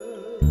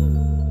Okay,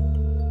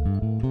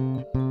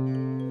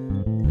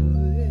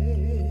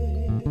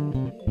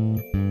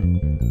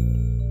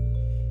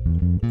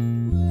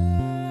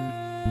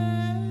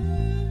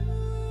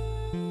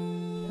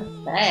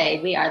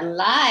 we are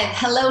live.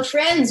 Hello,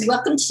 friends.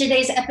 Welcome to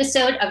today's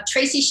episode of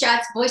Tracy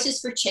Schatz's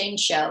Voices for Change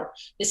show,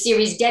 the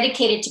series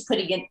dedicated to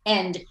putting an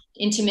end to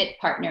intimate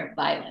partner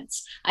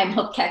violence. I'm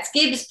Hope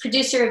Katz-Gibbs,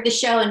 producer of the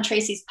show and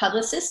Tracy's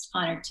publicist.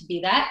 Honored to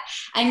be that.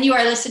 And you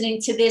are listening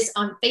to this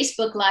on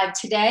Facebook Live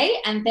today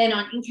and then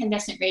on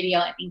Incandescent Radio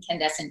at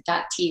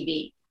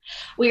incandescent.tv.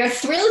 We are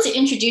thrilled to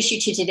introduce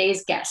you to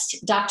today's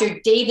guest,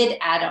 Dr. David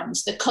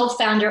Adams, the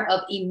co-founder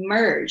of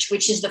Emerge,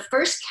 which is the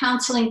first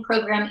counseling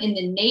program in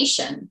the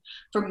nation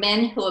for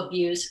men who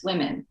abuse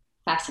women.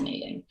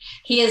 Fascinating.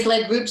 He has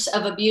led groups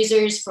of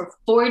abusers for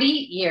 40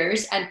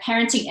 years and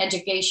parenting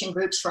education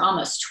groups for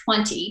almost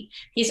 20.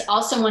 He's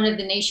also one of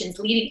the nation's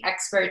leading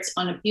experts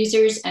on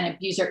abusers and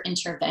abuser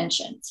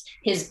interventions.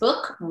 His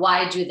book,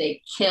 Why Do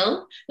They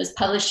Kill, was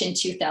published in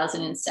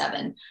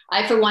 2007.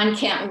 I, for one,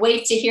 can't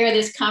wait to hear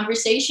this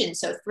conversation.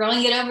 So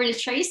throwing it over to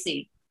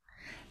Tracy.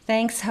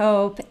 Thanks,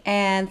 Hope,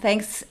 and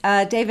thanks,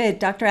 David,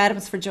 Dr.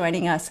 Adams, for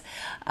joining us.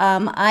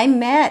 I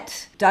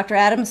met Dr.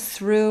 Adams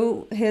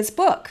through his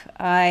book.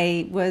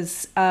 I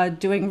was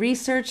doing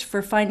research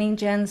for Finding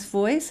Jen's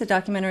Voice, a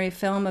documentary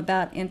film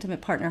about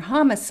intimate partner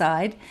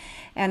homicide,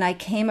 and I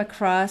came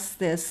across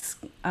this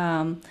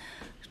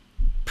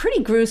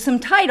pretty gruesome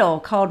title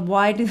called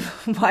 "Why Do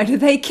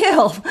They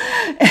Kill?"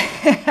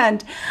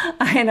 and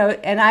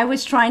I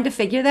was trying to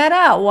figure that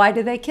out. Why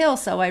do they kill?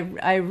 So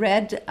I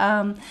read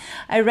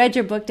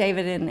your book,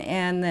 David,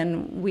 and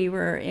then we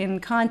were in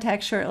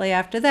contact shortly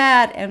after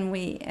that, and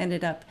we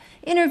ended up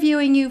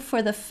interviewing you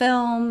for the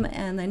film.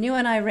 And then you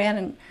and I ran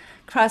and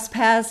crossed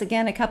paths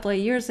again a couple of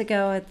years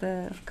ago at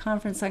the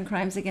Conference on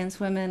Crimes Against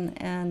Women,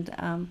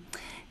 and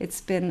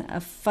it's been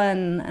a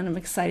fun, and I'm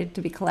excited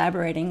to be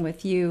collaborating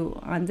with you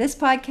on this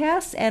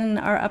podcast and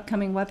our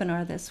upcoming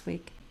webinar this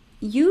week.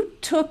 You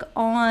took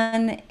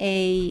on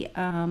a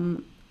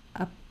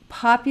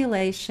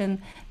population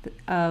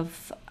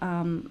of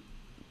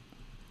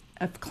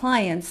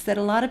clients that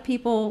a lot of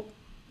people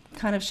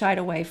kind of shied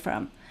away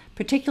from,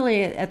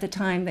 particularly at the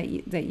time that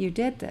you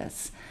did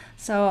this.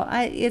 So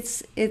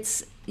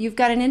you've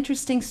got an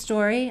interesting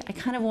story. I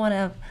kind of want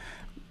to,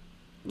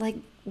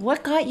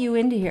 what got you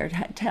into here?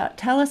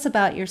 Tell us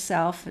about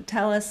yourself.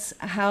 Tell us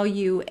how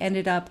you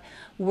ended up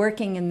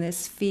working in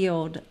this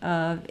field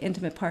of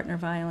intimate partner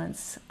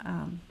violence.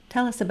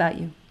 Tell us about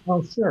you.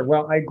 Oh, sure.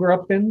 Well, I grew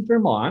up in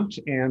Vermont,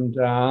 and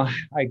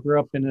I grew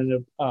up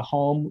in a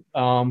home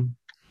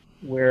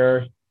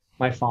where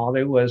my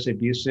father was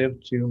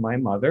abusive to my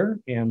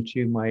mother and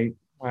to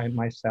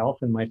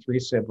myself and my three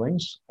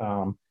siblings.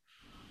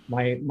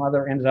 My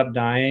mother ended up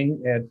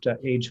dying at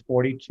age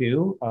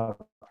 42 of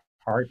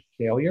heart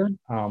failure,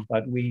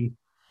 but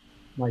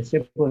my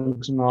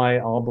siblings and I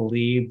all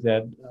believe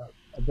that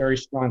a very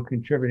strong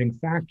contributing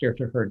factor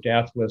to her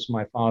death was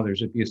my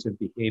father's abusive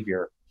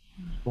behavior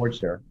towards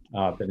her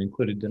that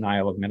included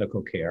denial of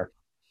medical care.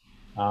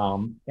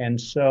 And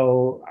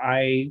so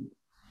I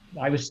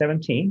was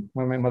 17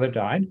 when my mother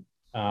died,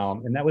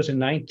 and that was in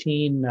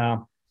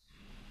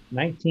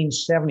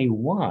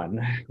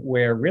 1971,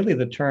 where really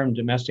the term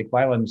domestic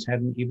violence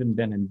hadn't even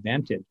been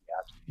invented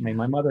yet. I mean,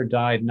 my mother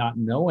died not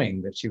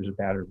knowing that she was a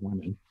battered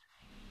woman.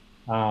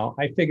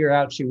 I figure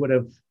out she would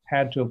have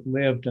had to have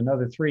lived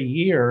another 3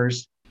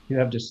 years to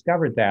have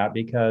discovered that,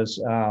 because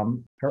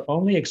her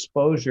only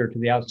exposure to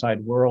the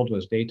outside world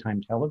was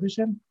daytime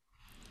television.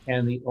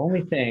 And the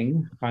only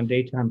thing on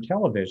daytime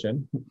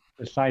television,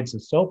 besides the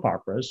soap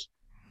operas,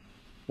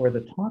 were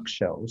the talk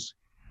shows.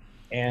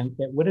 And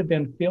it would have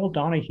been Phil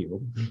Donahue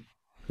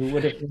who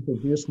would have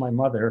introduced my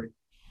mother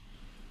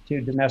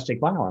to domestic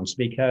violence,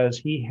 because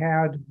he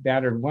had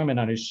battered women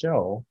on his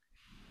show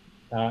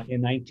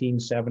in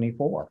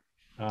 1974.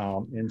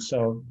 And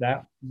so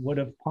that would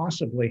have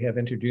possibly have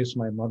introduced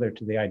my mother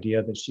to the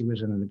idea that she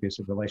was in an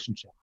abusive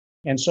relationship.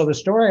 And so the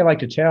story I like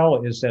to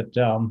tell is that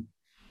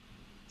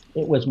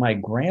it was my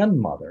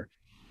grandmother,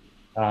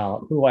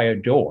 who I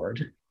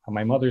adored,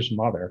 my mother's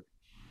mother,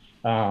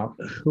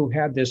 who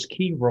had this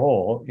key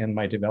role in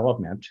my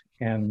development.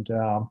 And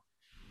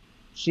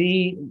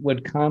she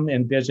would come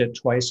and visit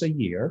twice a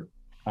year.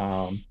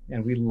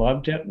 And we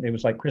loved it. It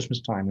was like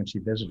Christmas time when she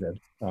visited.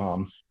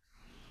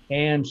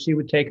 And she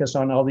would take us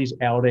on all these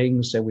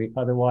outings that we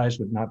otherwise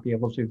would not be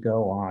able to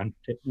go on,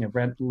 to,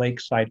 rent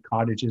lakeside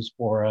cottages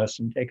for us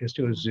and take us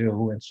to a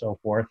zoo and so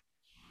forth.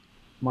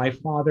 My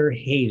father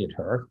hated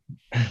her.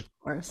 Of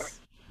course.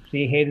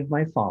 She hated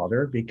my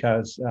father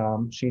because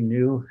she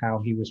knew how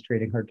he was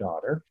treating her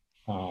daughter.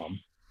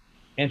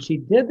 And she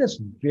did this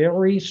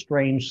very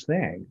strange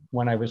thing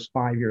when I was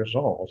 5 years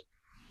old,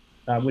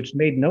 which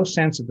made no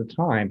sense at the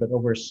time, but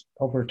over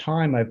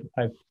time, I've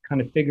kind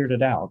of figured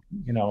it out,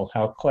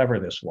 how clever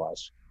this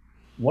was.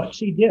 What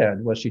she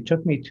did was she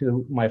took me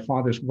to my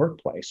father's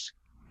workplace,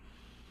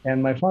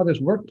 and my father's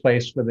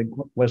workplace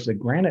was the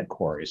granite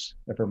quarries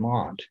of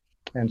Vermont.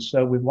 And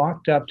so we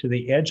walked up to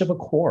the edge of a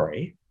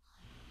quarry,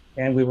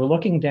 And we were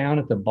looking down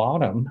at the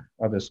bottom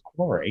of this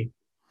quarry,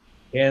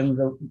 and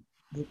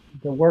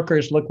the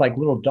workers looked like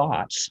little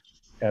dots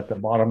at the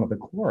bottom of the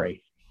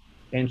quarry.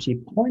 And she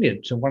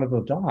pointed to one of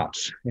the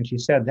dots and she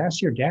said,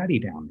 "That's your daddy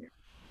down there."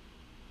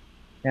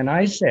 And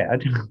I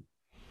said,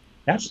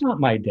 "That's not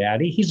my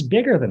daddy. He's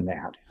bigger than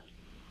that."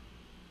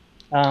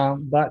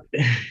 But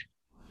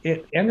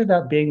it ended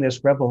up being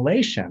this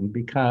revelation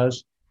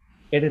because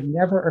it had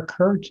never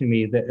occurred to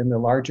me that in the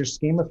larger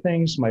scheme of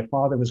things, my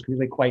father was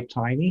really quite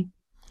tiny.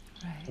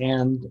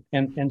 Right.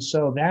 And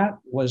so that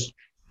was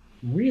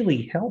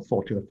really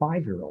helpful to a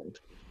 5-year-old,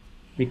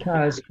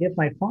 because if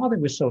my father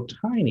was so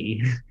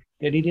tiny,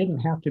 that he didn't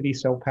have to be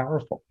so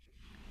powerful.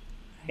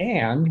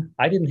 And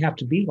I didn't have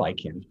to be like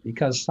him,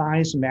 because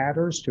size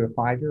matters to a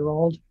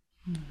 5-year-old.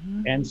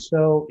 Mm-hmm. And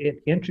so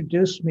it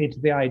introduced me to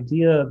the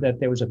idea that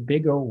there was a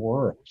bigger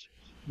world,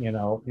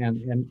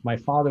 and my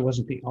father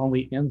wasn't the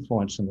only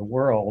influence in the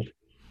world.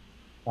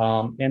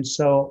 And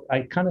so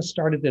I kind of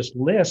started this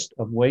list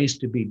of ways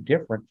to be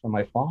different from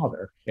my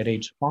father at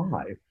age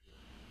 5.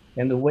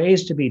 And the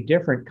ways to be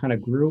different kind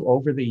of grew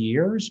over the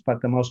years.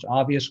 But the most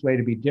obvious way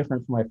to be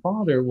different from my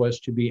father was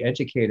to be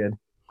educated,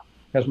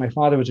 because my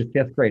father was a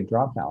 5th grade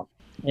dropout.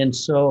 And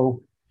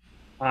so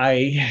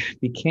I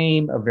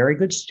became a very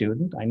good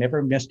student. I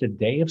never missed a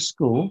day of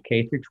school,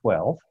 K through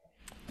 12.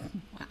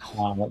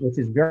 Which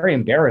is very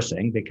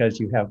embarrassing, because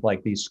you have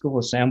like these school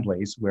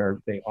assemblies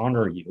where they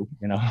honor you.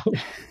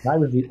 I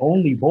was the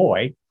only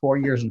boy 4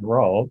 years in a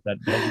row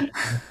that didn't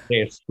miss a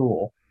day of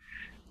school.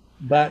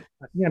 But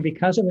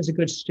because I was a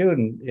good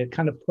student, it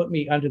kind of put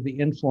me under the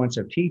influence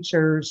of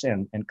teachers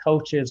and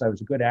coaches. I was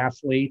a good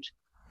athlete.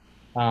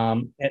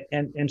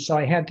 And so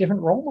I had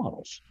different role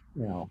models,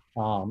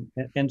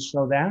 and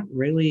so that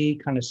really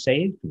kind of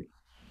saved me.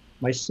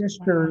 My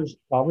sisters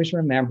always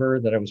remember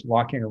that I was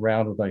walking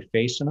around with my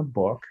face in a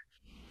book,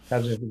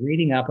 because I was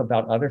reading up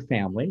about other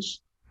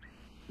families.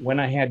 When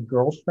I had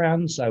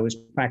girlfriends, I was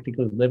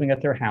practically living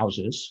at their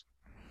houses,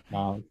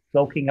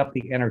 soaking up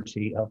the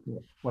energy of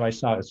what I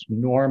saw as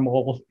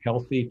normal,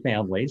 healthy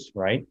families,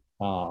 right?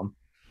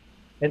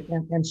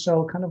 And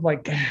so kind of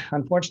like,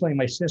 unfortunately,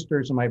 my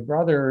sisters and my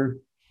brother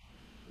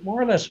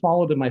more or less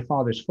followed in my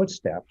father's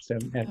footsteps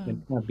and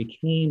kind of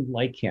became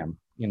like him.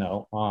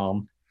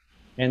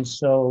 And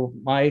so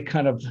my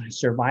kind of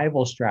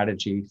survival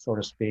strategy, so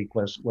to speak,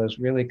 was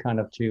really kind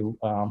of to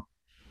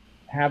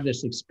have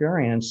this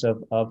experience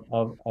of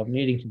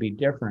needing to be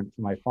different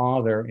from my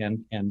father,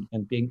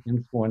 and being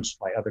influenced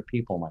by other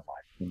people in my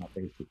life,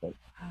 basically.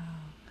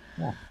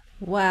 Yeah.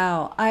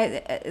 Wow,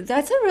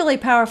 that's a really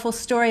powerful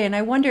story, and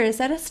I wonder, is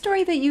that a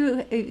story that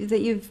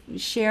you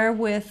share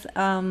with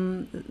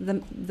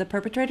the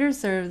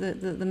perpetrators, or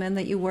the men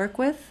that you work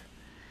with?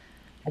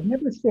 I've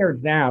never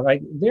shared that.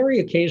 Very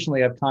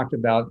occasionally I've talked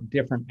about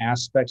different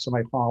aspects of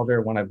my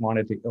father when I've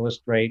wanted to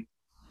illustrate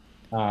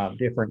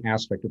different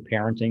aspect of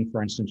parenting,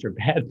 for instance, or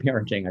bad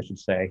parenting, I should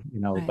say.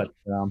 Right. But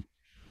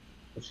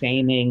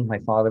shaming. My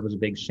father was a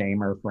big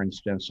shamer, for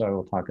instance. So I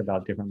will talk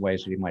about different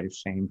ways that he might have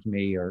shamed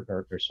me,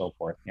 or so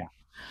forth. Yeah.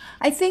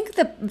 I think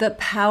the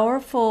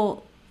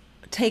powerful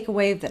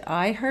takeaway that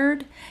I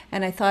heard,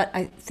 and I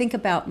think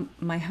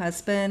about my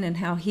husband and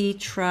how he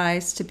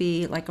tries to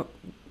be like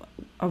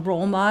a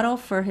role model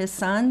for his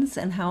sons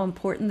and how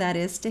important that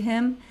is to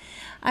him.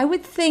 I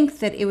would think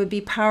that it would be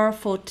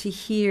powerful to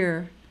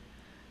hear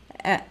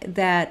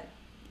that,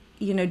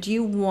 do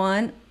you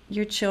want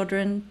your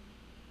children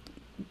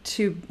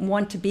to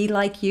want to be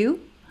like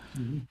you,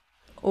 Mm-hmm.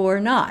 or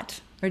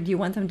not? Or do you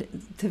want them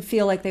to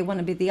feel like they want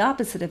to be the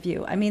opposite of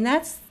you? I mean,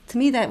 to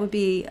me, that would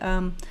be,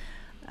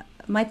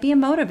 might be a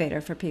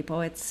motivator for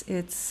people. It's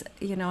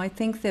I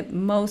think that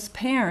most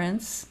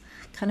parents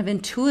kind of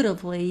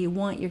intuitively,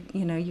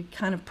 you're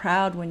kind of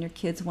proud when your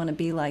kids want to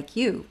be like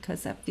you,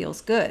 because that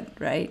feels good,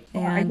 right?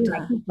 Well, And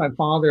I think my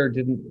father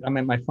didn't. I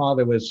mean, my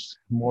father was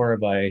more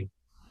of a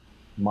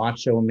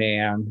macho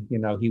man.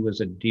 He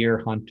was a deer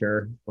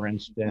hunter, for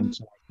instance.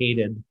 I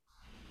hated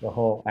the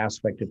whole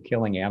aspect of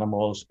killing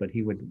animals, but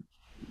he would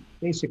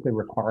basically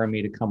require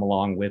me to come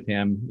along with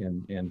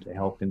him, and to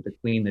help him to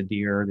clean the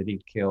deer that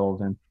he'd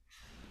killed.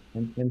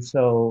 And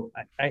so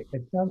I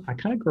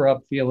kind of grew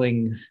up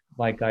feeling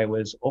like I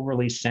was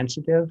overly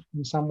sensitive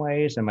in some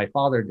ways. And my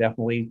father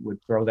definitely would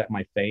throw that in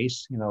my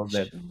face,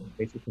 that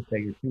basically say,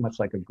 "You're too much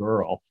like a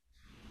girl."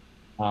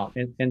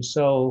 And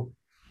so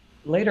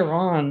later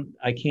on,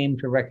 I came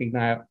to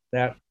recognize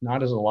that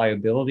not as a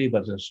liability,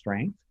 but as a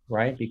strength,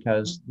 right?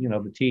 Because,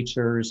 the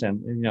teachers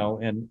and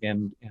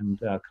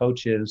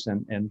coaches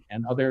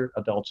and other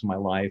adults in my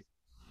life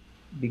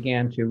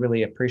began to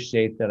really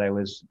appreciate that I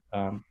was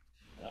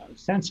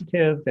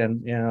sensitive,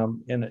 and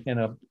in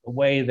a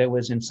way that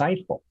was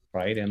insightful,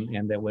 right?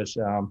 And that was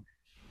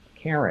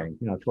caring,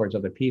 towards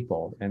other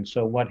people. And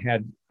so what I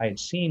had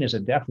seen as a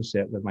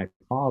deficit with my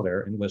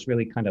father and was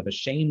really kind of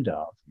ashamed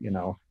of,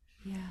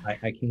 yeah.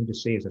 I came to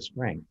see as a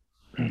strength.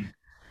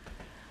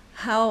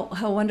 How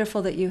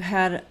wonderful that you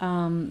had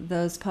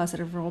those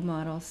positive role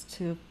models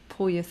to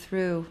pull you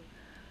through.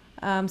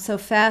 So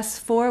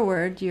fast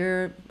forward,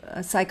 you're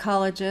a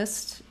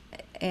psychologist,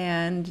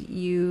 and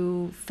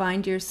you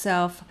find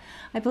yourself,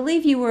 I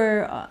believe you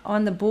were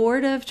on the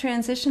board of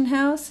Transition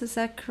House, is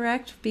that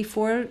correct?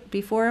 Before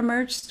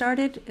Emerge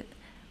started?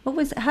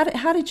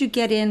 How did you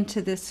get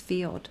into this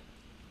field?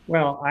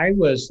 Well, I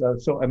was,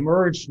 so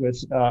Emerge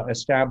was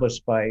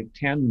established by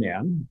 10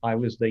 men. I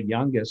was the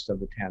youngest of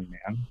the 10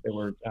 men. There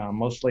were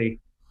mostly,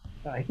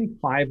 I think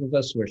 5 of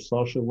us were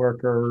social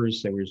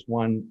workers. There was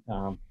one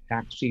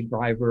taxi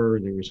driver.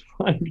 There was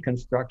one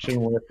construction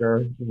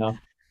worker.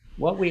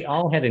 What we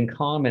all had in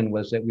common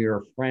was that we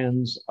were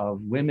friends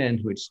of women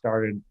who had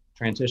started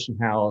Transition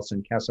House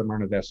and Casa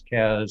Myrna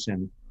Vesquez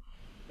and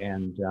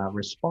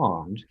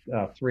Respond,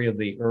 3 of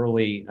the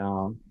early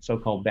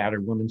so-called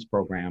battered women's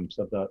programs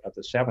of the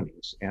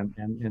 70s,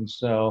 and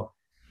so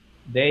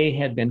they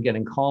had been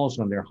getting calls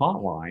on their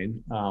hotline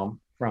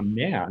from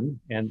men,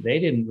 and they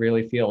didn't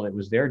really feel it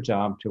was their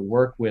job to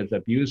work with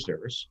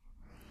abusers,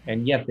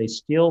 and yet they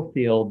still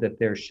feel that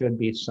there should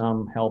be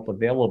some help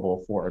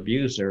available for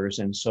abusers,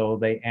 and so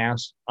they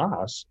asked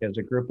us as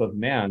a group of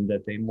men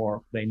that they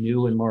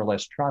knew and more or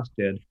less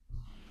trusted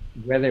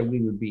whether we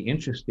would be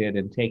interested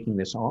in taking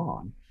this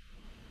on.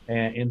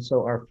 And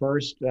so our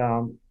first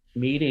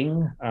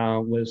meeting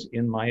was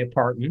in my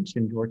apartment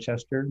in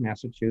Dorchester,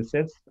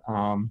 Massachusetts.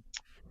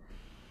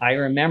 I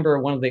remember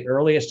one of the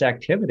earliest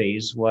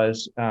activities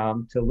was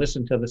to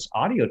listen to this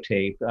audio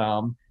tape.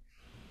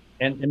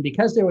 And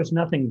because there was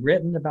nothing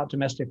written about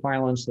domestic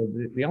violence, so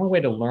the only way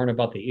to learn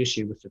about the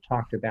issue was to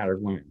talk to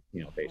battered women,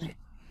 basically.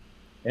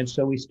 And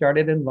so we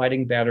started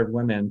inviting battered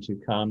women to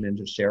come and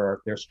to share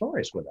their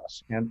stories with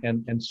us.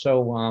 And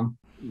so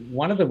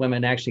one of the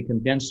women actually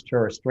convinced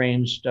her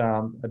estranged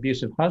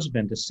abusive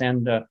husband to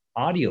send an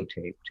audio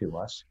tape to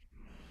us.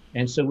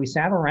 And so we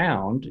sat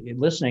around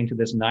listening to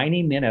this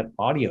 90-minute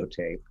audio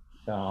tape.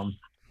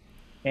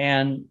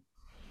 And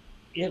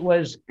it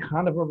was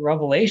kind of a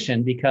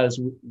revelation because,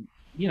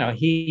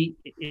 he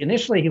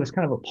initially was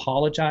kind of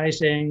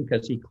apologizing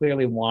because he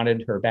clearly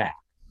wanted her back,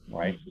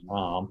 right?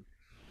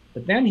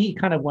 But then he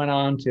kind of went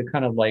on to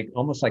kind of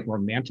almost like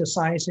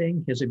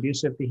romanticizing his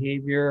abusive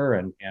behavior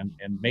and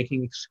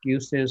making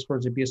excuses for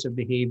his abusive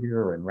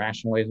behavior and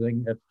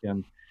rationalizing it.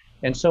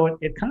 And so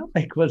it kind of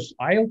was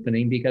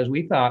eye-opening because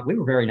we thought, we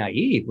were very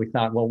naive. We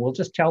thought, well, we'll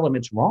just tell them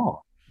it's wrong,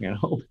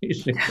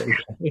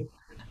 basically.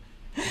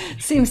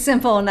 Seems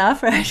simple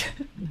enough, right?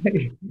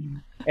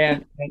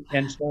 And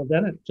so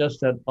then it just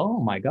said, oh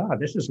my God,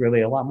 this is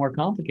really a lot more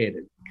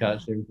complicated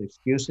because there's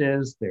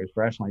excuses, there's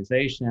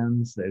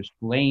rationalizations, there's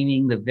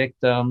blaming the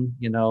victim,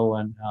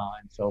 and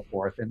so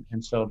forth.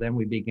 And so then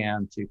we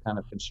began to kind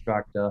of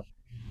construct an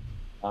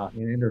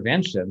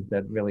intervention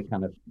that really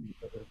kind of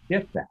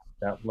fit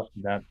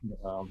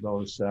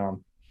those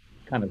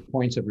kind of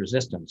points of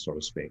resistance, so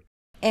to speak.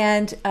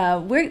 And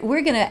we're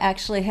going to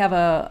actually have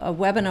a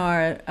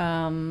webinar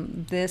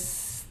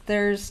this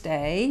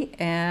Thursday,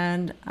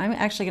 and I'm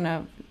actually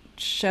going to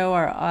show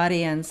our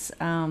audience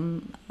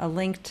a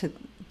link to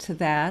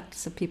that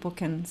so people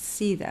can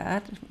see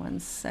that. 1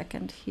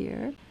 second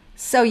here.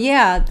 So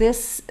yeah,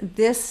 this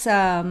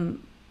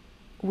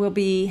will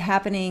be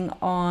happening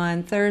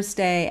on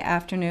Thursday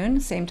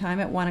afternoon, same time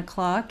at 1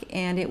 o'clock,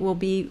 and it will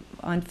be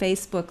on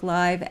Facebook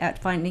Live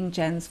at Finding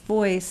Jen's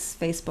Voice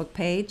Facebook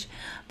page,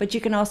 but you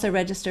can also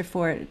register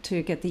for it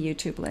to get the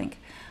YouTube link.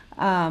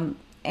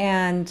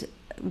 And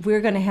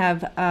we're going to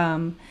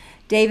have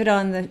David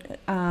on the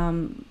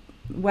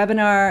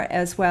webinar,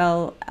 as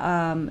well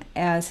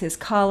as his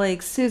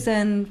colleague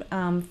Susan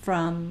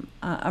from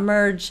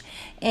Emerge,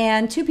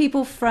 and 2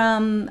 people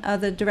from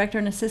the director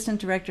and assistant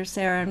director,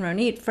 Sarah and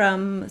Ronit,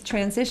 from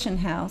Transition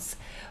House,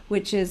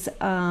 which is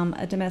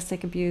a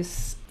domestic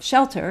abuse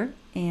shelter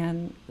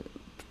and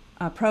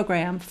a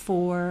program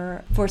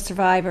for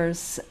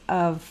survivors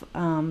of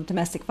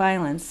domestic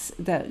violence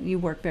that you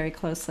work very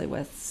closely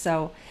with.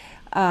 So,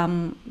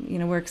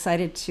 we're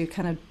excited to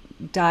kind of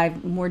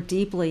dive more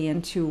deeply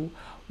into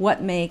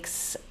what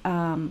makes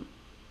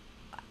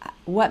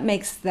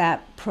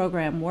that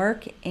program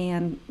work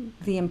and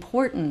the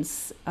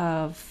importance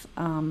of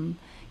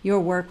your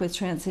work with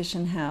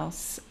Transition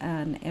House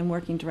and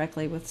working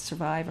directly with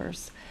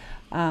survivors.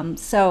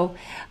 So,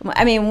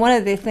 I mean, one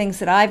of the things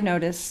that I've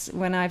noticed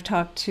when I've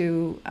talked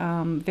to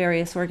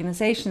various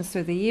organizations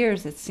through the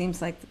years, it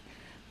seems like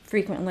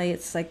frequently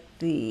it's like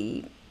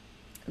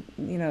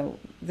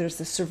there's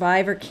the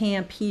survivor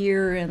camp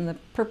here and the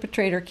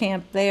perpetrator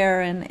camp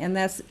there, and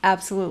that's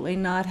absolutely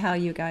not how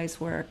you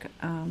guys work.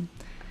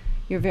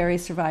 You're very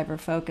survivor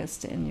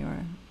focused in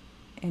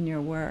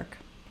your work.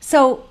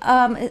 So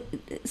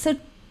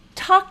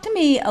talk to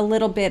me a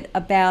little bit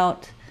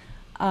about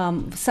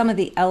some of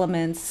the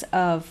elements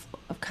of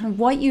kind of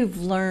what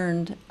you've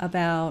learned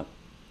about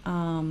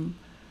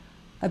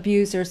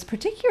abusers,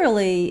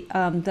 particularly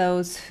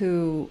those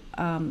who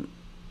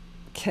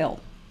kill.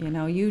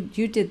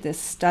 You did this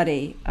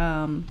study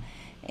and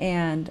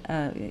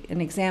an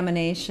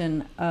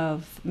examination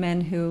of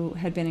men who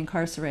had been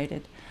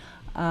incarcerated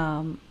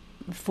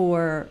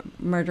for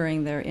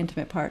murdering their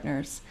intimate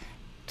partners.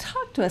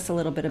 talk to us a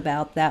little bit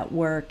about that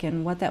work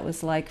and what that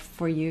was like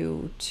for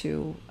you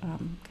to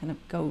kind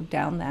of go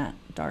down that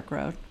dark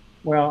road.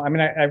 Well, I mean,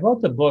 I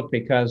wrote the book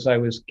because I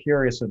was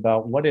curious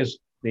about what is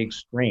the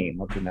extreme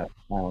of domestic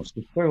violence.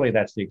 Because clearly,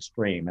 that's the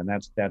extreme, and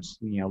that's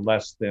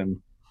less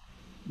than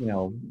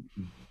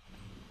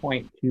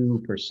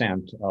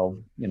 0.2% of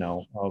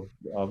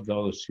of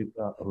those who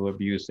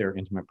abuse their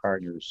intimate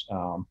partners.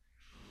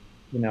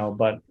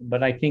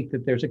 But I think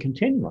that there's a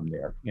continuum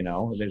there.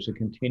 There's a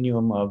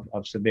continuum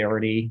of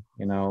severity.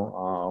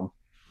 There's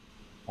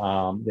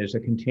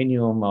a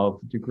continuum of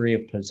degree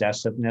of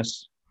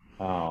possessiveness.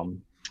 And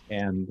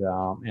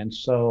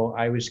so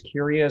I was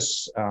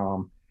curious,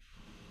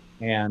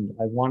 and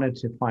I wanted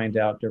to find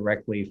out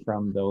directly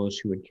from those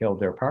who had killed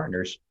their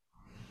partners.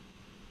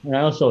 And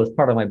I also, as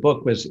part of my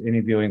book, was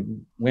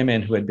interviewing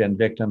women who had been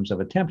victims of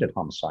attempted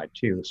homicide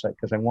too, so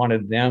because I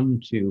wanted them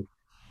to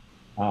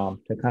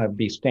kind of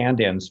be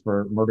stand-ins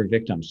for murder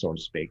victims, so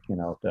to speak,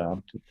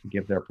 to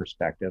give their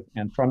perspective.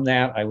 And from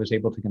that, I was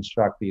able to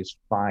construct these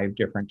 5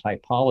 different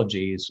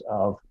typologies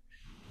of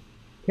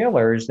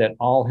killers that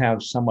all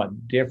have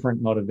somewhat different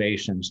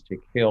motivations to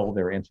kill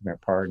their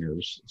intimate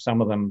partners.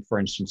 Some of them, for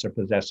instance, are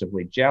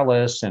possessively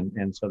jealous,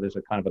 and so there's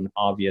a kind of an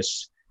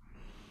obvious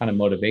kind of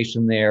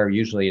motivation there.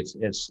 Usually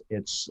it's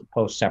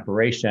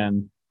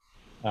post-separation.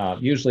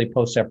 Usually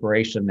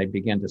post-separation, they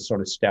begin to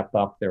sort of step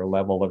up their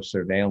level of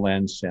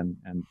surveillance and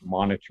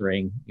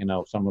monitoring.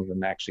 Some of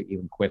them actually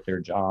even quit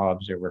their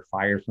jobs or were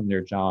fired from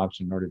their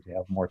jobs in order to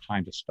have more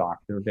time to stalk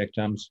their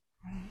victims.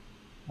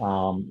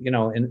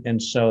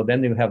 And so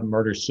then you have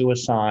murder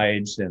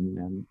suicides,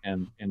 and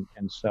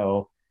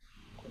so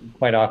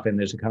quite often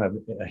there's a kind of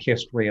a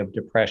history of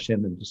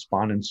depression and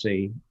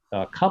despondency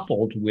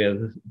coupled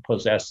with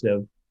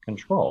possessive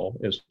control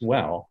as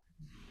well.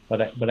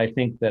 But I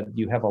think that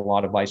you have a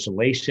lot of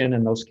isolation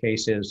in those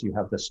cases. You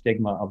have the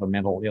stigma of a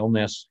mental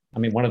illness. I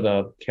mean, one of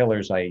the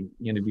killers I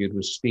interviewed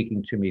was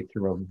speaking to me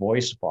through a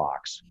voice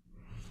box,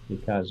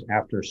 because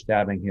after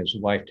stabbing his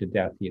wife to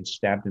death, he had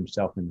stabbed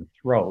himself in the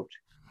throat.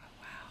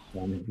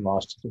 And he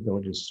lost his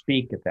ability to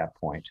speak at that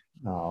point.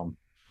 So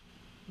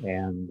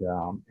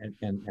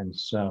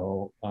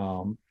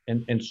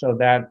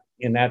that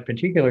in that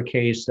particular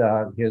case,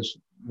 his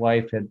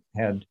wife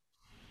had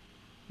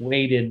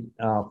waited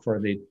for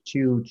the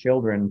 2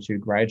 children to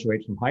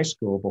graduate from high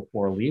school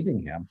before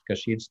leaving him, because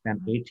she had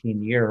spent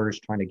 18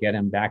 years trying to get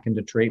him back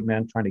into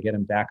treatment, trying to get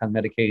him back on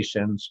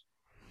medications,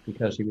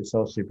 because he was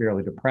so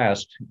severely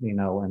depressed,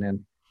 and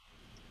then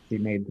she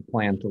made the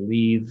plan to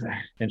leave,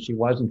 and she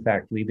was in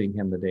fact leaving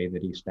him the day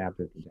that he stabbed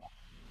her to death.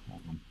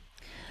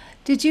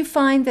 Did you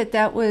find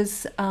that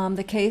was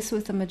the case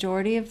with the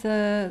majority of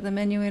the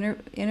men you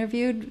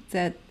interviewed,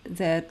 that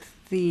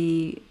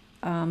the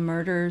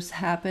murders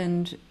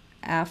happened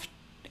after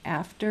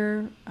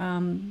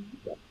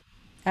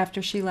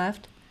she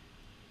left?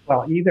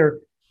 Well,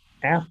 either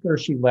after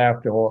she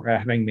left or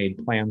having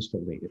made plans to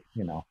leave,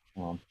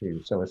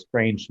 too. So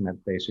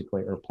estrangement,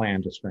 basically, or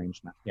planned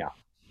estrangement. Yeah.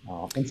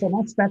 And so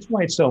that's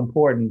why it's so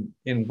important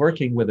in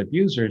working with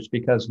abusers,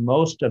 because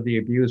most of the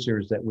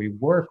abusers that we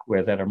work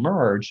with that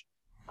emerge,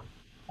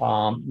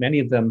 many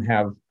of them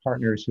have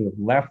partners who have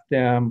left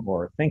them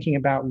or are thinking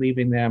about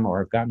leaving them or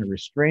have gotten a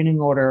restraining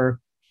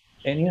order.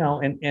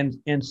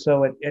 And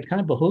so it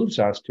kind of behooves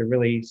us to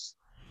really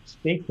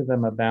speak to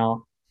them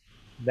about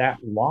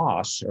that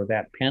loss or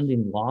that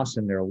pending loss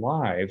in their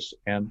lives.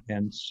 And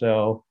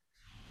so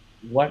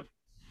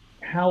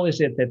how is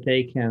it that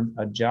they can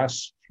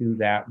adjust to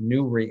that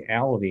new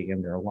reality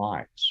in their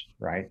lives,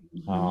 right?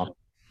 Mm-hmm.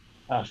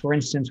 For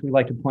instance, we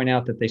like to point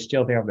out that they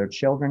still have their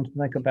children to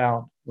think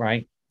about,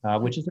 right?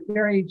 Which is a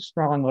very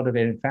strong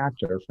motivating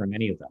factor for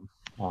many of them.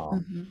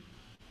 Mm-hmm.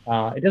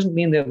 It doesn't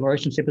mean the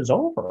relationship is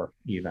over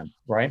even,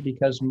 right?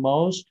 Because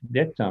most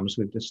victims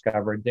we've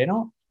discovered, they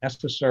don't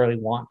necessarily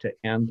want to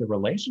end the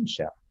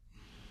relationship.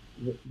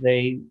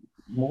 They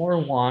more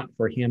want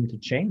for him to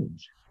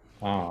change.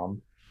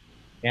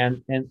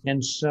 And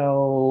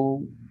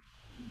so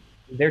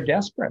they're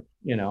desperate,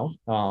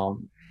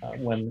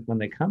 when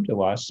they come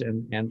to us.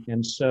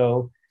 And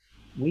so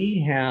we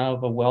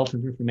have a wealth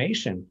of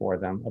information for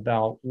them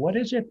about what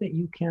is it that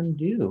you can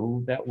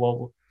do that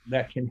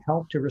can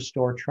help to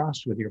restore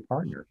trust with your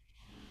partner,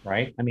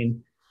 right? I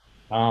mean,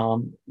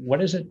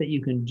 what is it that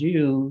you can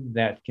do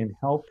that can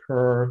help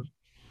her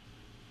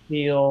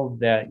feel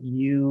that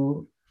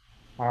you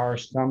are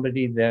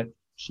somebody that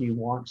she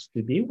wants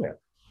to be with,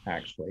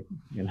 actually,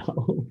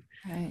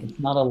 Right. It's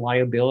not a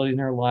liability in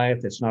her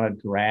life. It's not a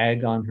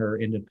drag on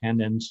her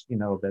independence.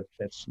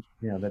 That's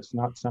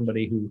not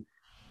somebody who,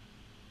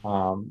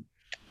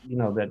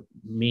 that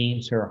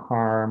means her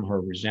harm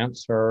or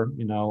resents her,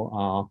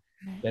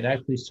 that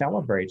actually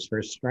celebrates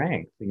her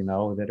strength,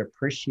 that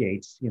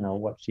appreciates,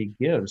 what she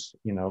gives,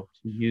 to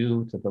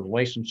you, to the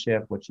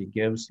relationship, what she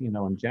gives,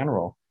 in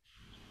general.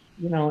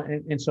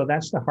 And so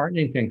that's the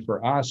heartening thing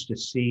for us to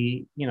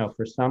see,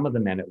 for some of the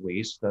men at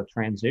least, the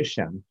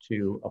transition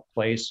to a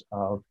place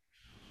of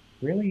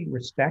really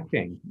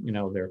respecting,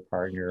 their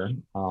partner,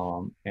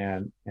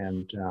 and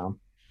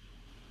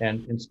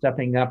and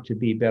stepping up to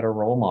be better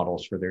role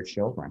models for their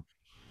children.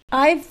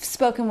 I've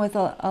spoken with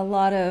a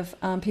lot of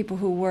people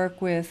who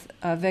work with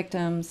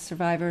victims,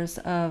 survivors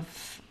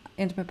of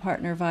intimate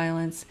partner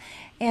violence,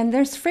 and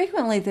there's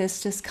frequently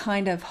this just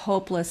kind of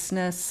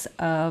hopelessness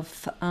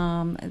of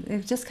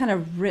they've just kind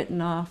of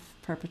written off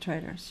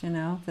perpetrators. You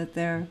know that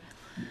they're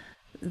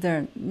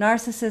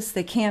narcissists.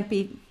 They can't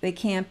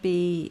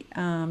be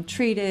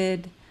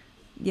treated.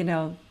 You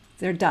know,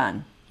 they're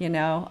done. You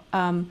know,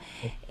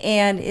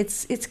 and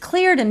it's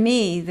clear to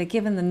me that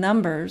given the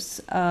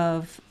numbers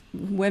of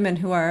women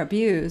who are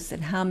abused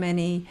and how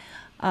many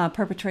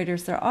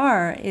perpetrators there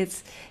are,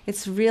 it's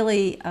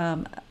really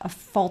a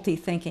faulty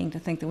thinking to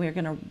think that we're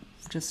going to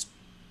just,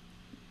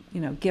 you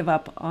know, give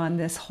up on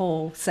this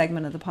whole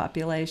segment of the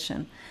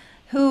population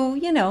who,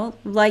 you know,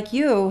 like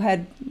you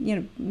had, you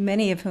know,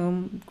 many of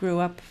whom grew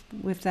up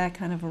with that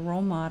kind of a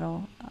role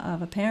model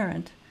of a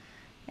parent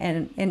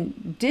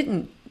and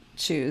didn't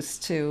choose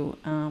to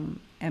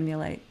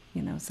emulate,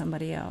 you know,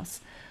 somebody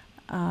else.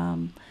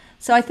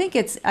 So I think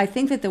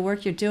that the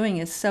work you're doing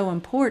is so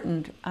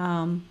important.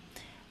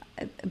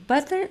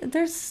 But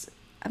there's,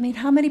 I mean,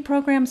 how many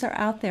programs are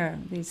out there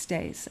these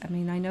days? I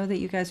mean, I know that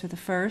you guys were the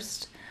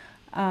first.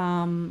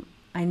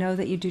 I know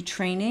that you do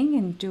training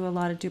and do a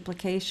lot of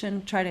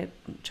duplication. Try to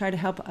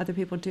help other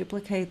people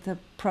duplicate the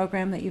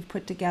program that you've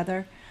put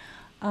together.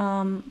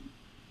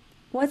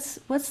 What's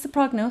the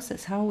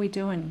prognosis? How are we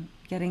doing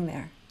getting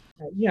there?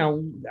 You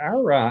know,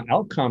 our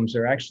outcomes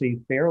are actually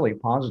fairly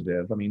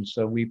positive. I mean,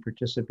 so we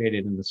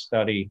participated in the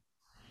study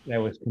that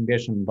was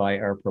commissioned by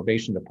our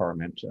probation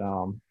department.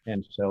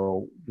 And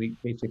so we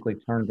basically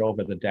turned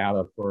over the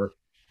data for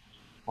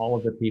all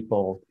of the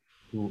people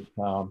who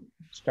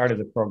started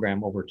the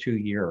program over 2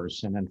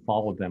 years and then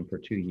followed them for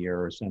 2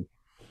 years. And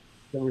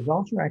the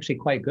results were actually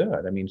quite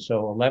good. I mean,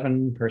 so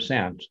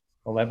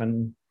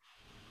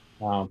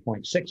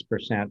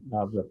 11.6%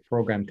 of the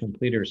program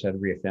completers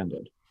had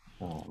reoffended.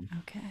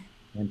 Okay.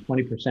 And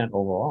 20%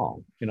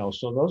 overall, you know,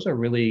 so those are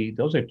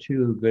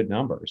two good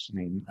numbers. I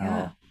mean,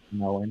 Yeah. you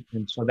know,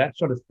 and so that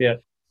sort of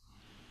fit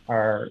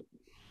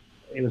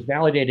it was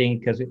validating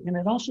because it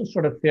also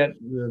sort of fit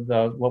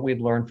the what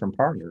we'd learned from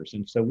partners.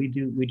 And so we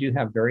do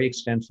have very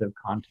extensive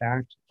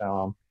contact.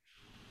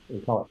 We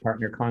call it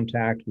partner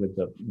contact with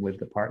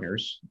the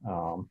partners.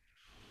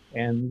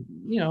 And,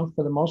 you know,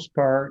 for the most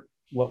part,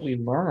 what we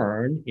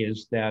learn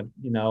is that,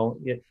 you know,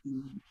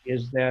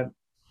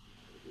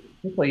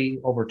 particularly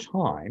over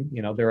time,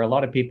 you know, there are a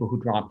lot of people who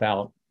drop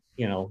out,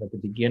 you know, at the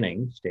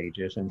beginning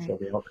stages, and so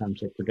the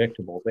outcomes are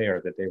predictable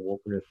there that they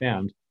will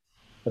reoffend.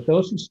 But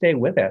those who stay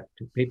with it,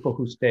 people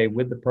who stay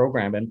with the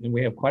program, and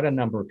we have quite a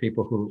number of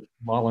people who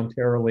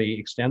voluntarily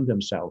extend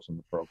themselves in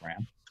the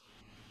program,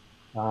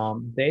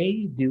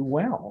 they do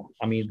well.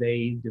 I mean,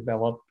 they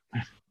develop,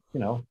 you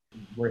know,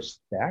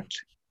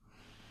 respect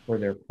for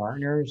their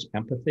partners,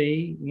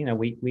 empathy. You know,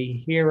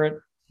 we hear it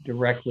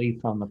directly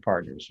from the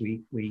partners.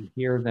 We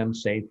hear them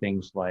say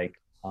things like,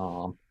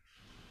 you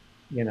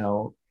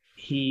know,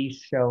 he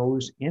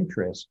shows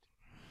interest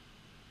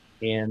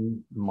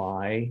in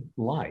my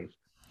life.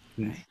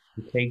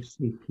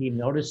 He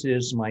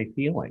notices my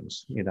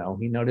feelings. You know,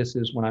 he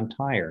notices when I'm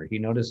tired. He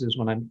notices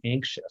when I'm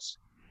anxious.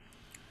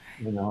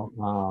 And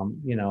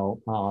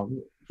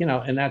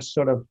that's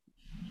sort of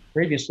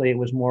previously it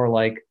was more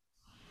like,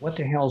 what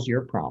the hell's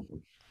your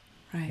problem?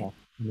 Right.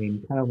 I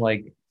mean, kind of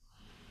like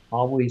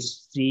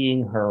always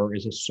seeing her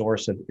as a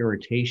source of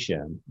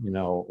irritation, you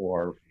know,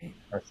 or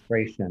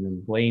frustration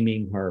and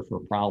blaming her for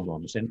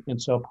problems.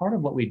 And so part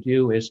of what we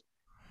do is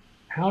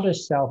how to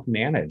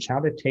self-manage, how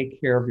to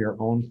take care of your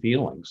own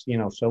feelings, you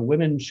know, so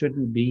women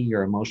shouldn't be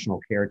your emotional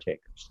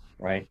caretakers,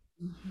 right?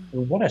 Mm-hmm.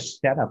 And what a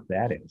setup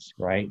that is,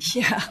 right?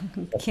 Yeah,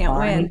 can't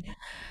win.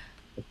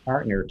 The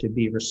partner to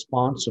be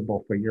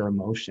responsible for your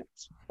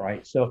emotions,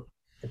 right? So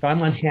if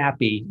I'm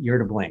unhappy, you're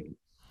to blame.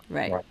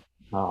 Right.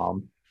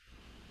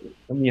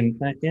 I mean,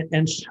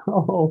 and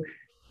so,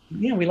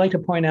 you know, we like to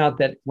point out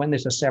that when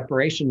there's a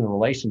separation in a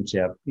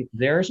relationship,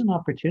 there's an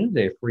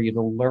opportunity for you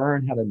to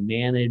learn how to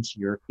manage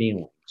your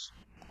feelings,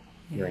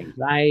 your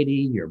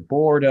anxiety, your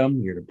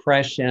boredom, your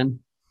depression,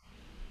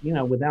 you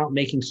know, without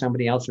making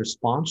somebody else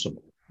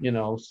responsible, you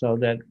know, so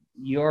that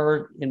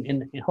you're,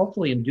 and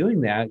hopefully in doing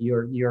that,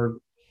 you're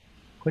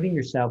putting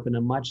yourself in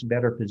a much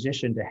better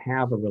position to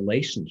have a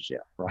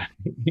relationship, right?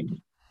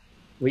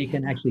 Where you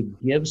can actually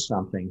give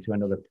something to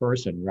another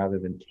person rather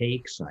than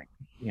take something,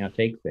 you know,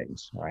 take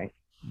things, right?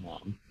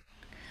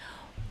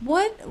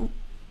 What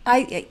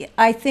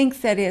I think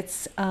that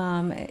it's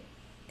an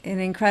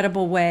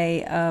incredible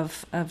way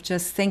of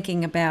just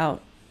thinking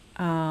about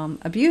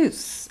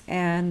abuse,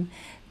 and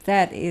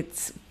that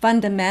it's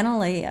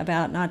fundamentally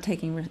about not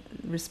taking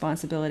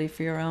responsibility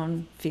for your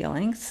own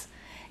feelings,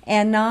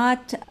 and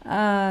not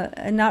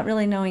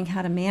really knowing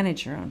how to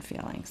manage your own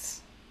feelings.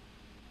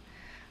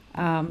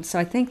 So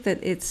I think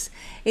that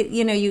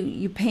you know,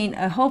 you paint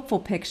a hopeful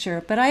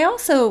picture, but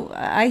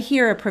I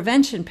hear a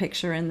prevention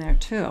picture in there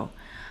too,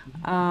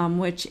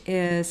 which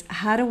is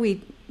how do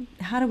we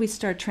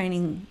start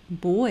training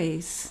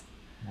boys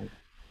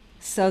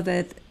so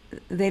that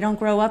they don't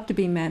grow up to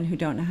be men who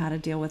don't know how to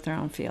deal with their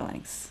own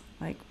feelings.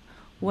 Like,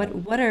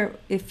 what are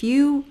if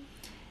you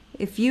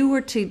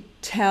were to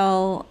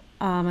tell,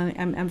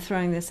 I'm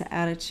throwing this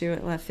out at you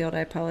at left field, I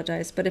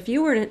apologize, but if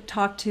you were to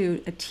talk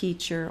to a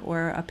teacher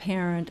or a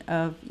parent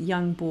of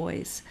young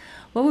boys,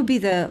 what would be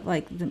the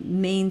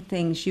main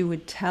things you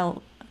would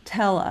tell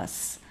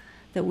us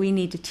that we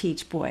need to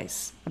teach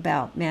boys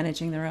about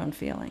managing their own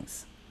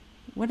feelings?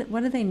 What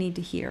do they need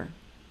to hear?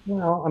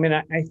 Well, I mean,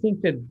 I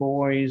think that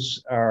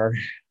boys are,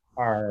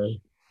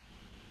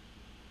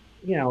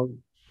 you know,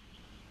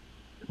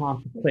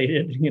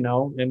 complicated,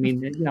 I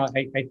mean,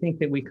 I think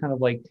that we kind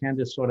of like tend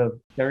to sort of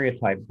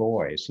stereotype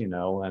boys, and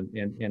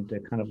to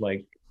kind of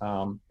like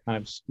kind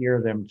of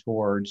steer them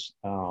towards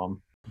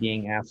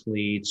being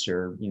athletes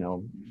or,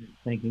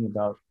 thinking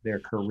about their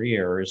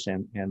careers,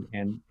 and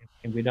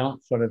we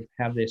don't sort of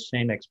have the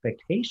same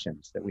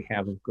expectations that we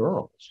have of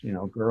girls.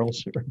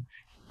 Girls are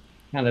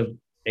kind of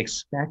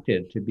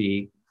expected to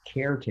be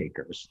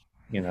caretakers,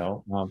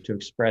 to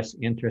express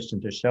interest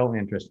and to show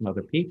interest in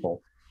other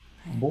people.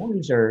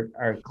 Boys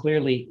are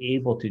clearly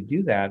able to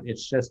do that.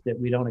 It's just that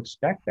we don't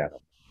expect that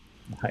of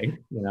them, right?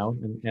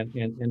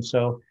 And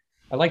so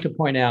I like to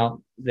point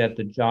out that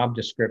the job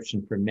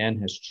description for men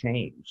has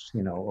changed,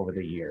 over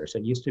the years.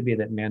 It used to be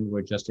that men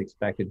were just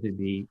expected to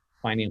be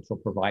financial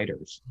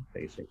providers,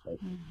 basically.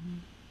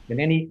 And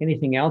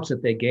anything else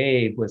that they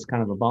gave was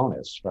kind of a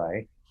bonus,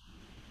 right?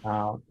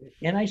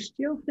 And I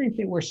still think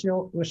that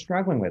we're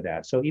struggling with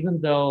that. So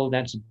even though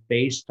that's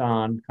based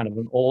on kind of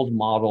an old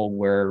model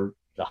where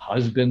the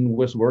husband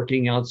was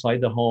working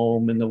outside the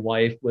home and the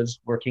wife was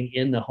working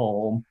in the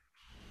home,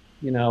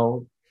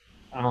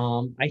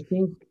 I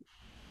think,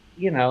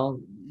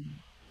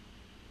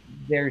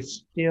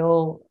 there's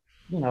still,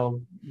 a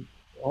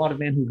lot of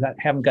men who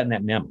haven't gotten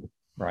that memo,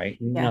 right?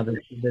 Yeah.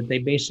 That they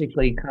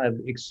basically kind of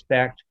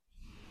expect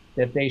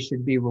that they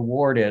should be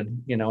rewarded,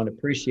 and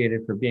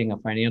appreciated for being a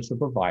financial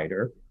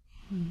provider.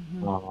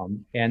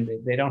 And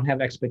they don't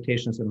have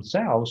expectations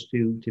themselves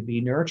to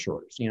be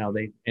nurturers,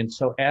 and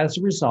so as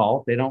a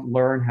result, they don't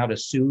learn how to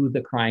soothe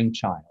the crying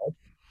child,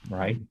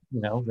 right?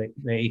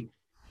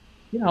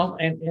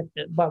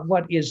 But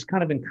what is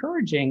kind of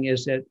encouraging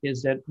is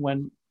that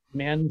when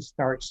men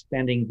start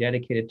spending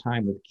dedicated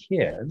time with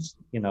kids,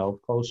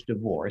 post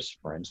divorce,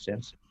 for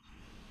instance,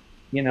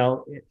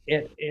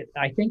 it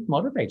I think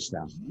motivates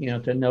them,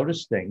 to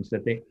notice things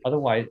that they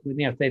otherwise,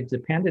 if they've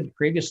depended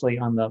previously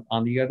on the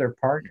other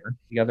partner,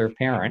 the other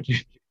parent,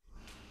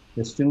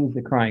 to soothe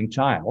the crying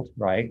child,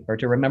 right, or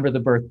to remember the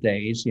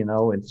birthdays,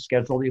 and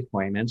schedule the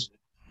appointments.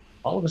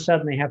 All of a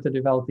sudden, they have to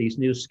develop these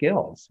new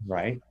skills,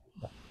 right,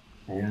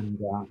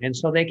 and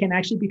so they can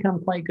actually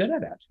become quite good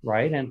at it,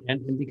 right,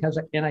 and because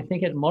I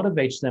think it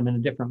motivates them in a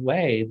different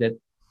way that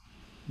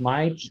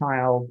my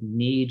child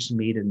needs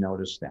me to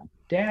notice them.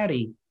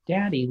 Daddy,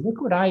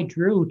 look what I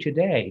drew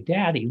today.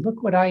 Daddy,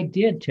 look what I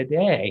did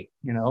today,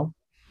 and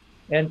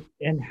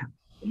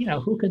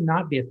who can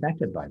not be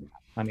affected by that?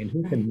 I mean,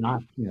 who can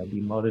not,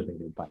 be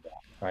motivated by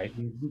that, right?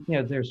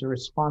 There's a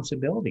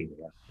responsibility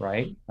there,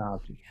 right?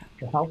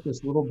 To help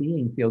this little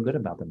being feel good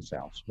about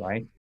themselves,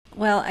 right?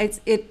 Well,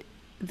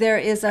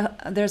 there's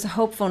a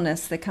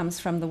hopefulness that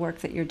comes from the work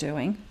that you're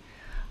doing.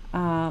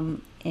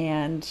 And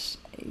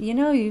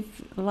a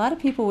lot of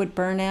people would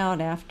burn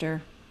out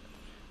after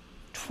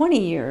 20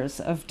 years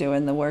of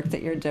doing the work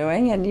that you're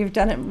doing, and you've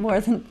done it more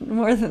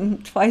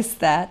than twice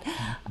that.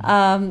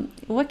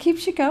 What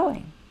keeps you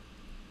going?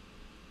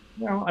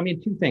 Well, I mean,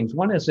 two things.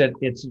 One is that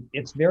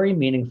it's very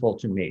meaningful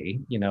to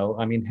me,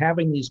 I mean,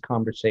 having these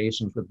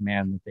conversations with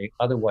men that they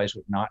otherwise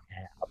would not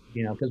have,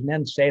 because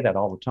men say that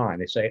all the time.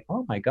 They say,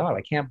 oh my God,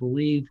 I can't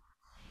believe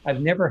I've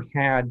never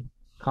had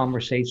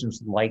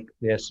conversations like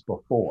this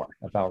before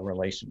about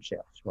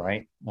relationships,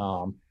 right?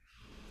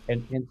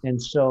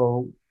 And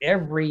so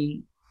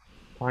every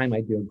time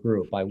I do a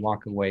group, I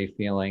walk away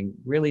feeling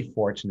really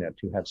fortunate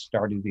to have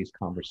started these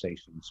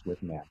conversations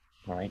with men,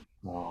 right?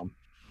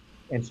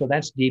 And so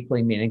that's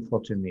deeply meaningful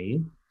to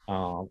me.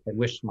 I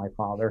wish my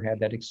father had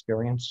that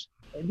experience.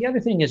 And the other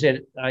thing is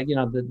that,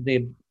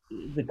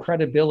 the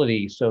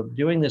credibility. So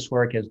doing this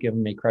work has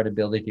given me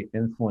credibility to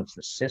influence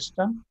the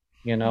system,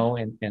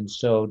 and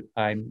so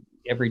I'm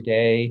every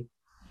day,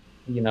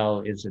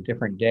 is a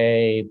different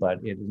day,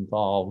 but it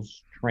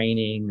involves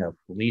training of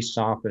police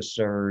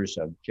officers,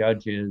 of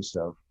judges,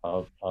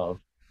 of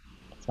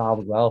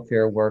child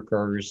welfare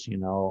workers,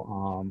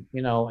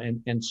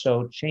 and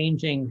so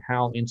changing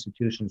how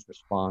institutions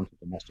respond to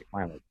domestic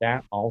violence,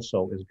 that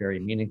also is very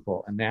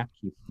meaningful, and that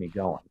keeps me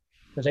going.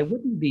 Because I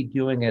wouldn't be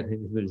doing it if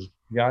it was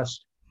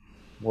just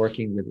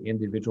working with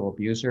individual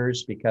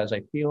abusers, because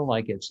I feel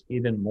like it's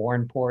even more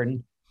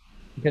important,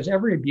 because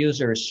every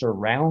abuser is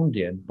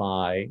surrounded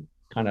by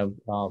kind of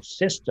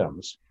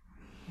systems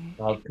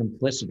of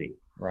complicity,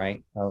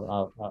 right?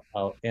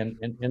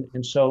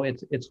 And so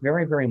it's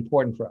very, very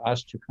important for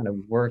us to kind of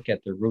work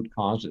at the root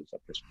causes of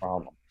this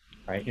problem,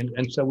 right?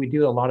 And so we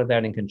do a lot of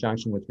that in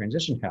conjunction with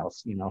Transition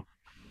House,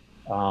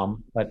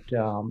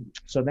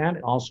 so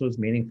that also is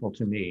meaningful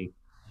to me.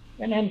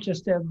 and then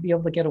just to be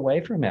able to get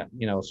away from it,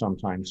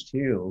 sometimes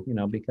too,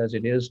 because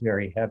it is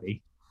very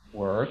heavy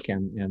work,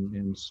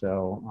 and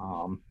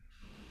so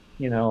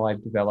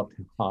I've developed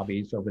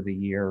hobbies over the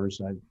years.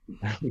 I've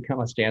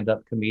become a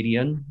stand-up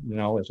comedian,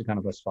 as a kind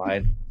of a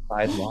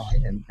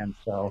sideline, and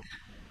so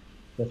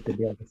just to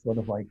be able to sort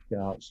of like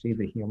see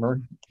the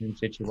humor in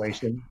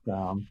situations,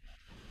 and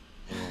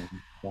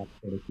that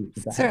sort of keeps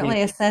it happy.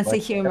 Certainly, a sense But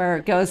of humor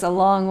goes a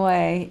long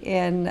way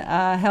in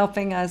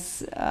helping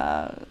us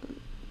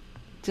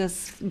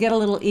just get a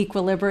little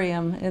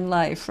equilibrium in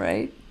life,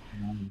 right?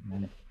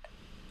 um,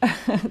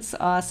 It's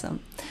awesome.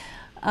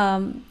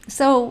 One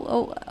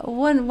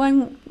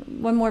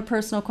more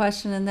personal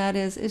question, and that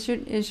is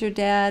your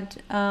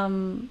dad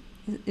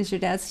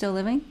still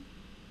living?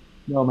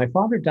 no, my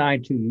father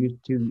died 2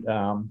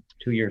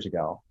 years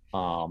ago,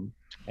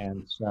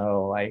 and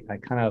so I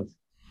kind of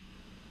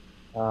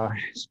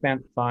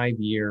spent 5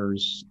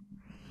 years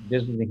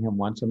visiting him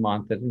once a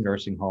month at a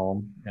nursing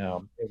home.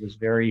 It was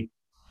very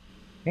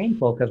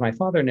painful because my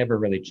father never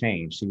really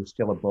changed. He was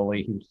still a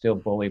bully. He would still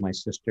bully my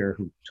sister,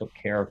 who took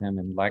care of him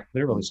and like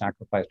literally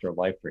sacrificed her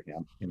life for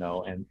him.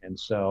 And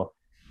so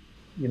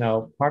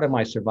part of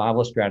my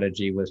survival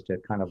strategy was to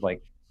kind of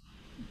like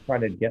try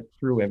to get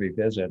through every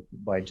visit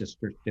by just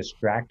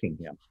distracting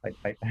him.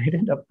 I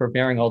ended up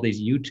preparing all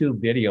these YouTube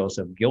videos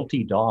of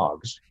guilty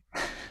dogs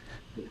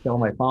to tell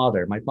my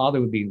father. My father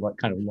would be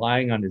kind of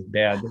lying on his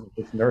bed at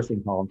this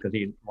nursing home because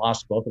he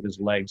lost both of his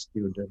legs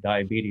due to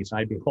diabetes.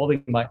 I'd be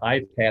holding my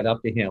iPad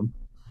up to him,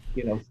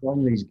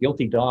 showing these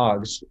guilty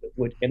dogs,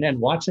 and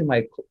then watching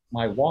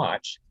my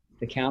watch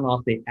to count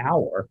off the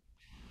hour,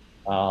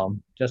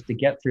 just to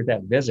get through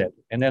that visit.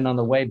 And then on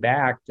the way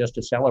back, just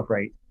to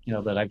celebrate,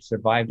 that I've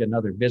survived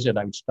another visit,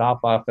 I would stop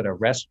off at a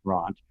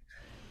restaurant,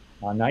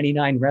 a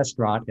 99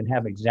 restaurant, and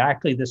have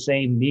exactly the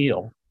same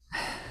meal,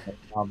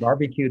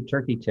 barbecued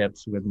turkey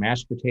tips with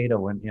mashed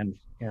potato and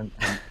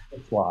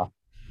slaw,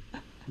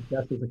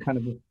 just as a kind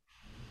of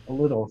a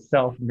little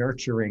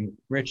self-nurturing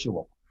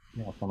ritual,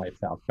 for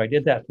myself. So I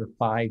did that for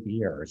 5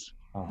 years.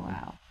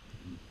 Wow.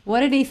 What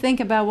did he think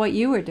about what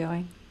you were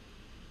doing?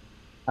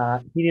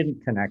 He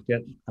didn't connect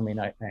it. I mean,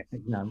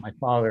 my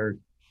father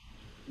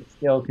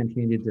still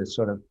continued to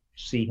sort of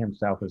see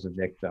himself as a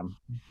victim,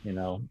 and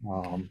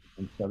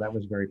so that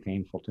was very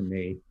painful to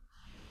me.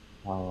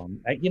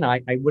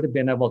 I would have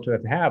been able to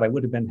I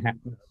would have been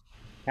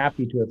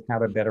happy to have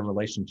had a better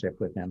relationship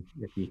with him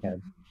if he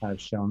had kind of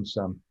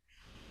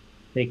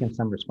taken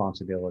some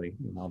responsibility,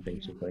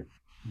 basically.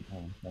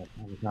 That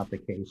was not the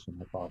case with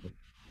my father.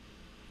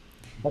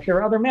 But there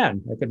are other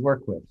men I could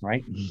work with,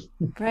 right?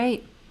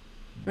 Right,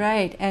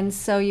 right. And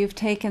so you've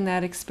taken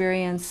that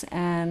experience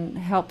and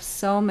helped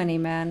so many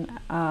men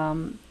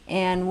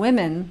and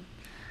women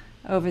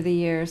over the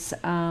years.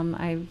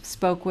 I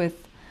spoke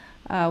with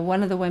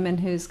one of the women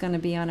who's going to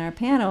be on our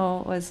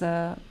panel was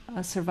a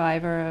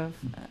survivor of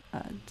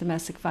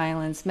domestic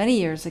violence many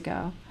years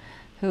ago,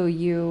 who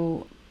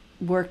you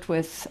worked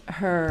with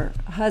her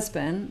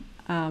husband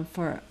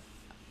for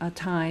a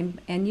time,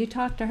 and you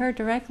talked to her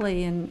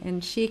directly,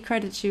 and she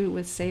credits you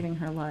with saving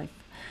her life.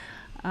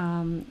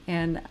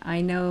 And I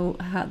know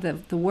how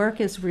the work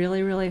is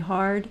really, really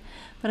hard,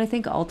 but I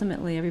think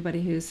ultimately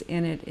everybody who's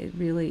in it, it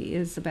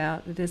is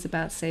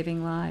about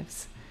saving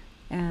lives.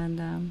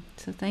 And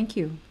so thank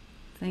you.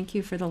 Thank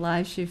you for the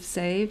lives you've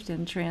saved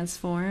and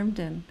transformed,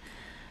 and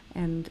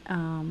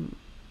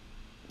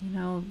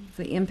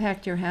the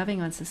impact you're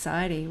having on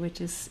society,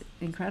 which is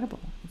incredible.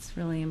 It's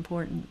really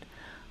important.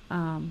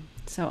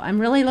 So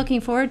I'm really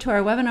looking forward to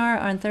our webinar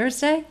on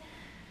Thursday,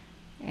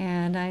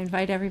 and I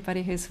invite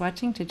everybody who's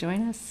watching to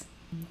join us.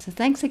 So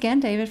thanks again,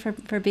 David,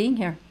 for being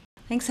here.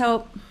 Thanks,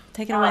 Hope.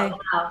 Take it away.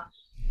 Wow.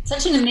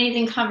 Such an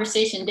amazing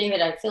conversation, David.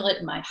 I feel it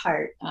in my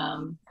heart.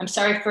 I'm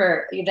sorry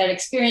for that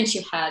experience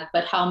you had,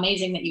 but how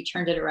amazing that you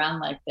turned it around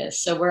like this.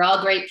 So we're all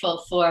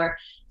grateful for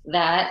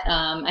that.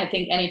 I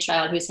think any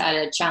child who's had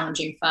a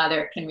challenging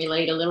father can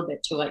relate a little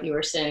bit to what you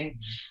were saying.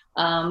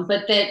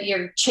 But that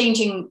you're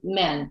changing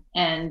men,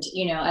 and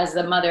as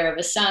the mother of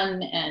a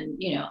son, and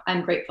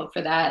I'm grateful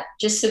for that,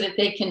 just so that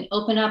they can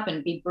open up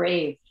and be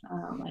brave.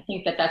 I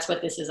think that's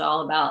what this is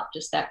all about,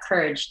 just that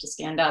courage to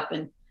stand up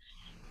and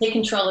take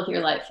control of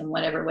your life in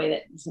whatever way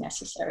that is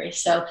necessary.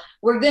 So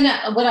what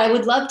I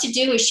would love to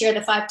do is share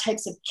the 5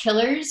 types of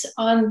killers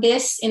on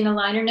this in the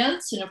liner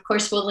notes. And of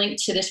course, we'll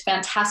link to this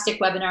fantastic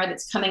webinar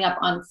that's coming up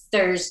on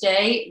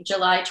Thursday,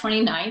 July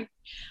 29th.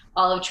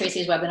 All of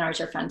Tracy's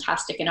webinars are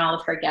fantastic, and all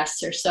of her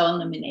guests are so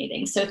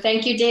illuminating. So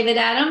thank you, David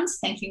Adams.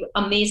 Thank you,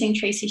 amazing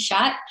Tracy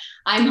Schott.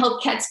 I'm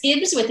Hope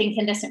Katz-Gibbs with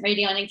Incandescent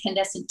Radio and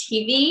Incandescent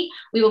TV.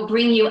 We will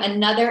bring you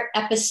another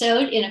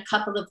episode in a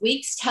couple of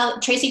weeks.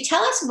 Tracy,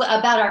 tell us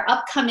about our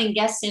upcoming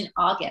guests in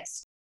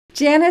August.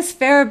 Janice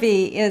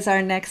Farabee is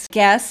our next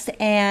guest,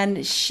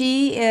 and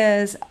she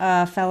is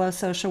a fellow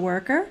social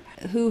worker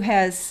who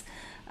has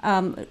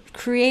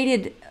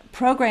created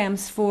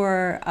programs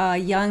for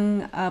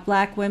young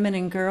Black women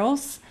and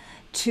girls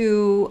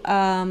to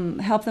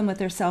help them with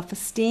their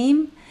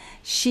self-esteem,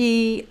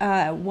 She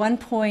at one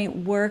point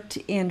worked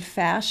in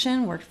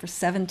fashion, worked for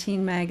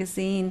 17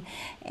 magazine,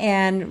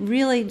 and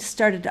really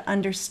started to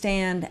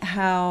understand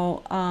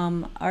how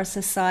our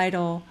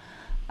societal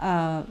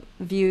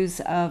views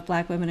of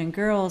Black women and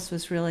girls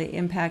was really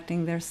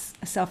impacting their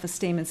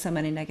self-esteem in so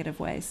many negative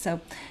ways.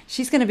 So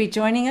she's going to be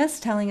joining us,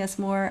 telling us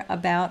more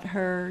about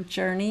her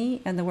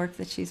journey and the work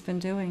that she's been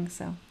doing.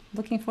 So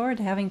looking forward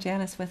to having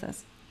Janice with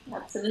us.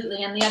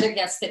 Absolutely. And the other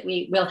guests that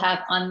we will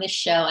have on this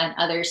show and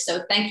others.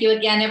 So thank you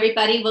again,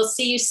 everybody. We'll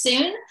see you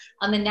soon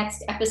on the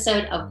next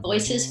episode of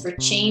Voices for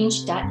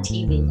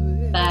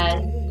Change.tv.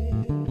 Bye.